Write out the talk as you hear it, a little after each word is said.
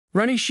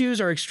Running shoes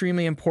are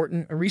extremely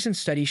important. A recent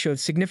study showed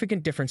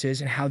significant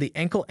differences in how the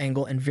ankle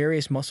angle and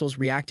various muscles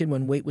reacted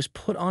when weight was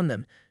put on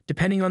them,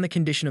 depending on the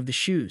condition of the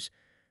shoes.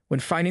 When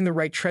finding the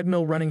right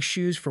treadmill running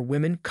shoes for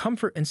women,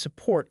 comfort and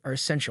support are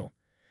essential.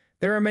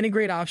 There are many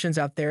great options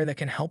out there that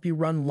can help you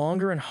run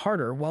longer and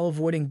harder while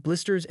avoiding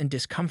blisters and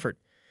discomfort.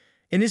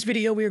 In this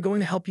video, we are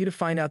going to help you to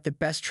find out the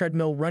best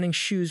treadmill running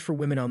shoes for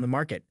women on the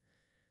market.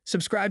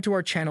 Subscribe to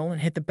our channel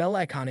and hit the bell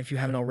icon if you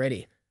haven't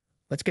already.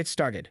 Let's get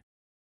started.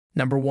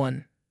 Number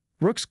 1.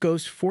 Brooks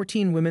Ghost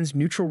 14 Women's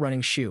Neutral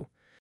Running Shoe.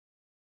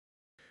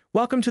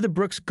 Welcome to the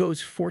Brooks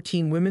Ghost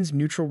 14 Women's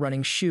Neutral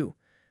Running Shoe,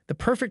 the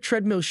perfect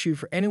treadmill shoe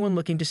for anyone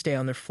looking to stay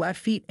on their flat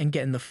feet and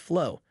get in the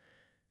flow.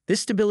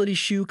 This stability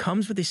shoe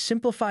comes with a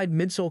simplified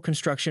midsole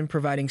construction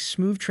providing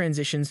smooth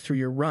transitions through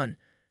your run,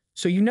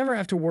 so you never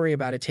have to worry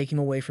about it taking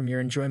away from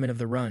your enjoyment of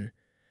the run.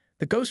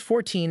 The Ghost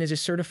 14 is a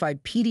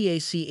certified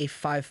PDAC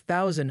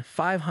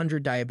A5500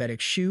 diabetic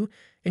shoe,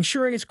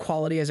 ensuring its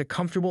quality as a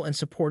comfortable and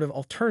supportive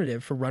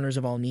alternative for runners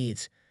of all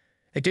needs.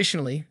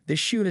 Additionally, this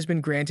shoe has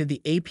been granted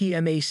the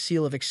APMA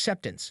seal of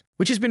acceptance,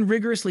 which has been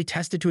rigorously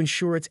tested to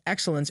ensure its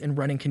excellence in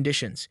running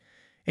conditions.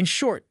 In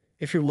short,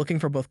 if you're looking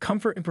for both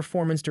comfort and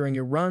performance during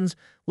your runs,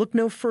 look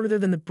no further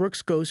than the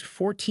Brooks Ghost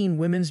 14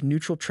 Women's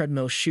Neutral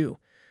Treadmill Shoe.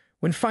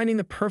 When finding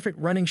the perfect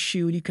running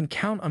shoe, you can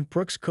count on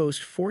Brooks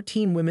Ghost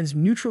 14 Women's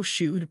Neutral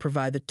Shoe to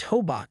provide the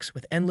toe box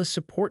with endless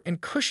support and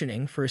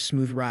cushioning for a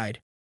smooth ride.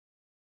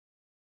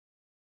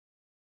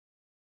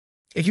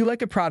 If you like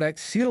the product,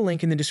 see the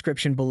link in the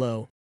description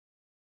below.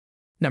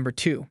 Number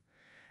 2.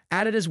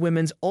 Adidas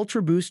Women's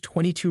Ultra Boost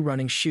 22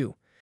 Running Shoe.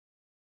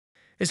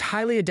 This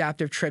highly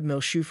adaptive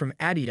treadmill shoe from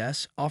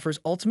Adidas offers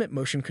ultimate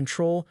motion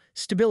control,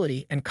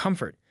 stability, and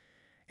comfort.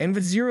 And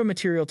with zero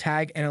material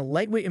tag and a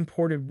lightweight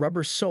imported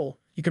rubber sole,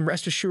 you can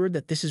rest assured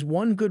that this is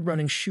one good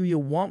running shoe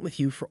you'll want with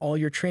you for all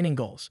your training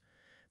goals.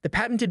 The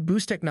patented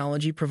Boost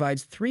technology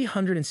provides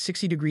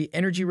 360-degree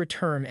energy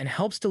return and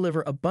helps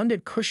deliver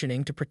abundant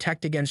cushioning to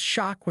protect against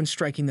shock when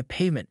striking the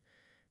pavement.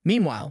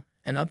 Meanwhile,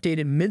 an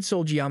updated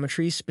midsole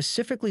geometry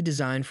specifically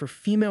designed for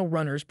female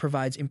runners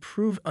provides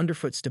improved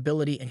underfoot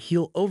stability and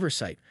heel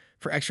oversight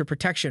for extra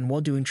protection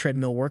while doing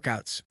treadmill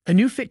workouts. A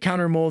new fit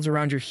counter molds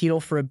around your heel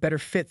for a better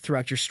fit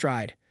throughout your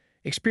stride.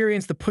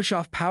 Experience the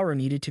push-off power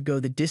needed to go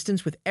the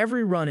distance with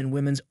every run in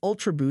Women's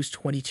Ultra Boost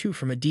 22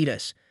 from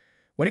Adidas.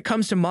 When it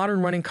comes to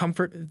modern running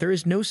comfort, there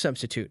is no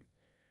substitute.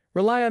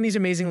 Rely on these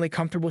amazingly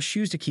comfortable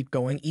shoes to keep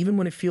going even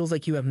when it feels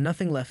like you have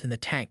nothing left in the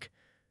tank.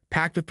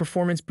 Packed with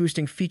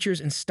performance-boosting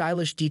features and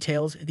stylish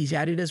details, these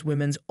Adidas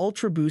Women's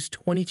Ultra Boost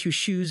 22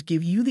 shoes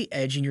give you the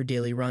edge in your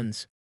daily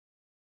runs.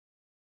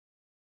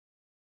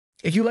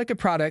 If you like the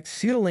product,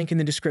 see the link in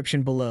the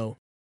description below.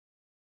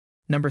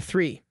 Number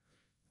 3.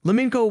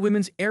 Leminco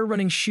Women's Air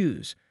Running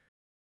Shoes.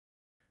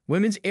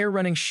 Women's air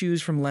running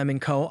shoes from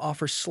Leminco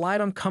offer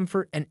slide-on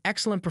comfort and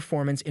excellent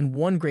performance in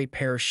one great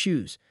pair of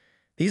shoes.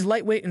 These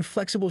lightweight and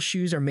flexible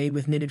shoes are made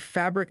with knitted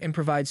fabric and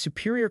provide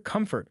superior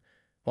comfort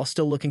while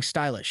still looking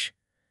stylish.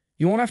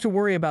 You won't have to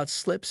worry about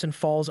slips and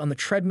falls on the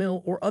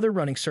treadmill or other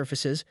running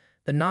surfaces.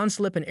 The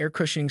non-slip and air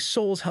cushioning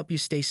soles help you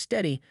stay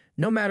steady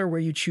no matter where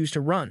you choose to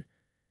run.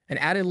 An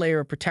added layer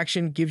of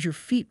protection gives your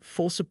feet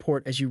full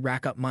support as you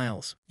rack up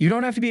miles. You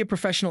don't have to be a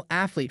professional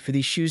athlete for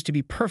these shoes to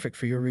be perfect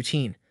for your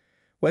routine.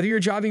 Whether you're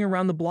jogging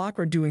around the block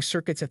or doing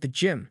circuits at the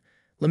gym,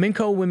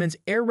 Leminco Women's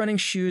Air Running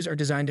Shoes are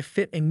designed to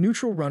fit a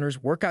neutral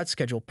runner's workout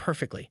schedule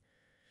perfectly.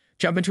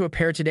 Jump into a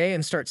pair today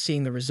and start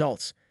seeing the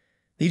results.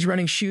 These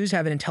running shoes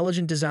have an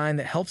intelligent design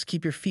that helps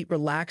keep your feet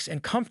relaxed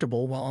and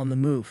comfortable while on the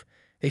move.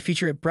 They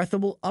feature a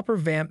breathable upper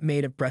vamp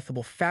made of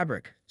breathable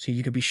fabric, so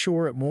you can be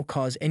sure it won't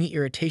cause any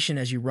irritation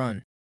as you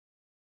run.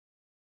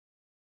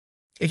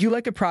 If you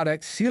like the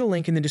product, see the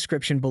link in the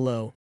description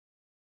below.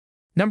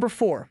 Number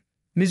 4.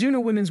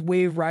 Mizuno Women's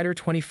Wave Rider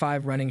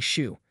 25 Running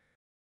Shoe.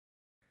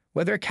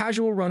 Whether a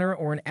casual runner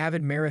or an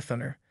avid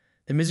marathoner,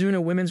 the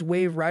Mizuno Women's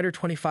Wave Rider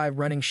 25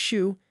 Running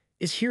Shoe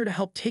is here to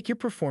help take your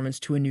performance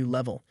to a new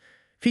level.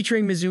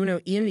 Featuring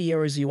Mizuno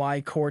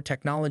ENERZY core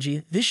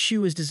technology, this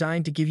shoe is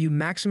designed to give you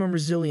maximum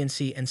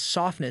resiliency and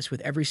softness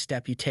with every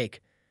step you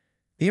take.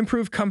 The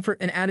improved comfort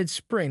and added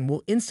spring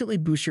will instantly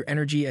boost your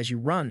energy as you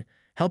run,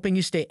 helping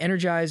you stay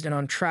energized and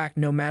on track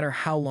no matter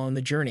how long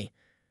the journey.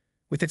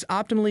 With its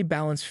optimally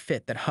balanced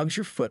fit that hugs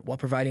your foot while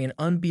providing an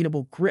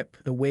unbeatable grip,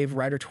 the Wave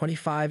Rider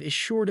 25 is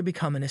sure to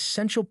become an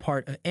essential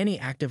part of any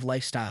active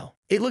lifestyle.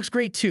 It looks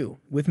great too.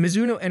 With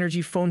Mizuno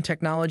Energy Foam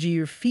technology,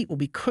 your feet will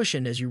be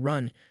cushioned as you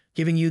run,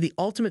 giving you the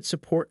ultimate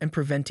support and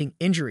preventing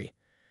injury.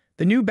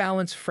 The new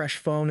Balance Fresh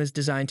foam is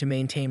designed to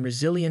maintain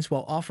resilience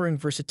while offering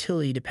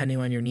versatility depending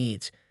on your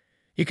needs.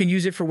 You can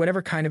use it for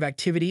whatever kind of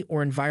activity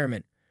or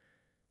environment.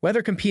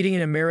 Whether competing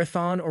in a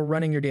marathon or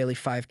running your daily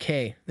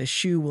 5K, this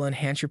shoe will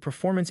enhance your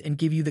performance and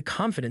give you the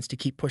confidence to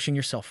keep pushing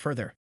yourself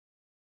further.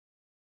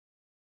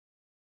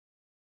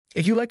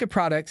 If you like the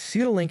product, see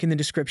the link in the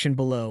description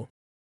below.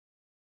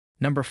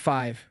 Number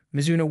 5.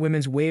 Mizuno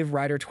Women's Wave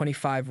Rider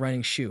 25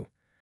 Running Shoe.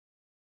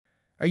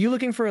 Are you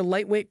looking for a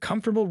lightweight,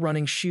 comfortable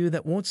running shoe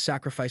that won't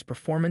sacrifice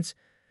performance?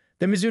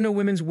 The Mizuno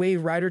Women's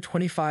Wave Rider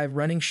 25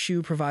 running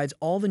shoe provides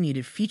all the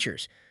needed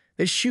features.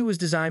 This shoe was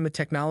designed with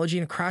technology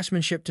and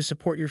craftsmanship to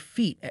support your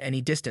feet at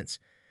any distance.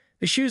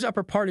 The shoe's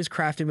upper part is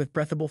crafted with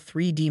breathable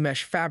 3D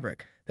mesh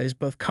fabric that is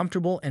both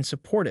comfortable and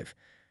supportive.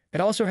 It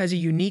also has a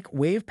unique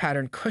wave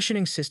pattern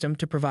cushioning system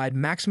to provide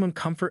maximum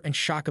comfort and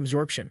shock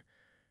absorption.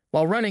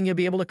 While running, you'll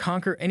be able to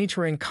conquer any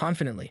terrain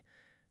confidently,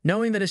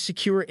 knowing that a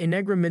secure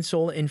Integra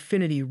midsole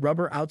Infinity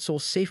rubber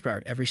outsole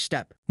safeguard every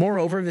step.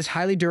 Moreover, this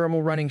highly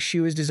durable running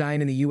shoe is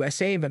designed in the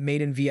USA but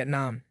made in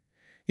Vietnam.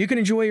 You can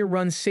enjoy your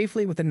runs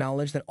safely with the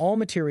knowledge that all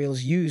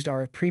materials used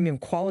are of premium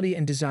quality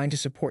and designed to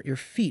support your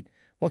feet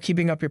while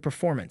keeping up your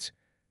performance.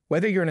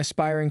 Whether you're an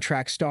aspiring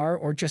track star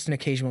or just an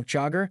occasional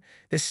jogger,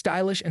 this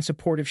stylish and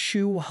supportive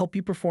shoe will help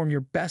you perform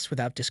your best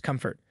without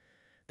discomfort.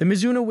 The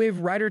Mizuno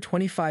Wave Rider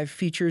 25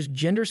 features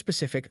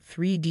gender-specific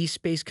 3D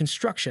space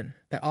construction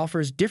that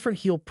offers different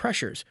heel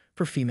pressures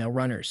for female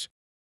runners.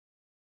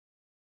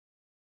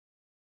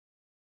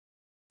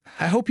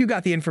 I hope you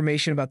got the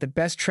information about the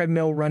best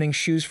treadmill running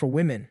shoes for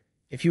women.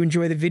 If you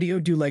enjoy the video,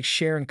 do like,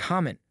 share, and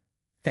comment.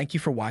 Thank you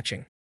for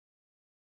watching.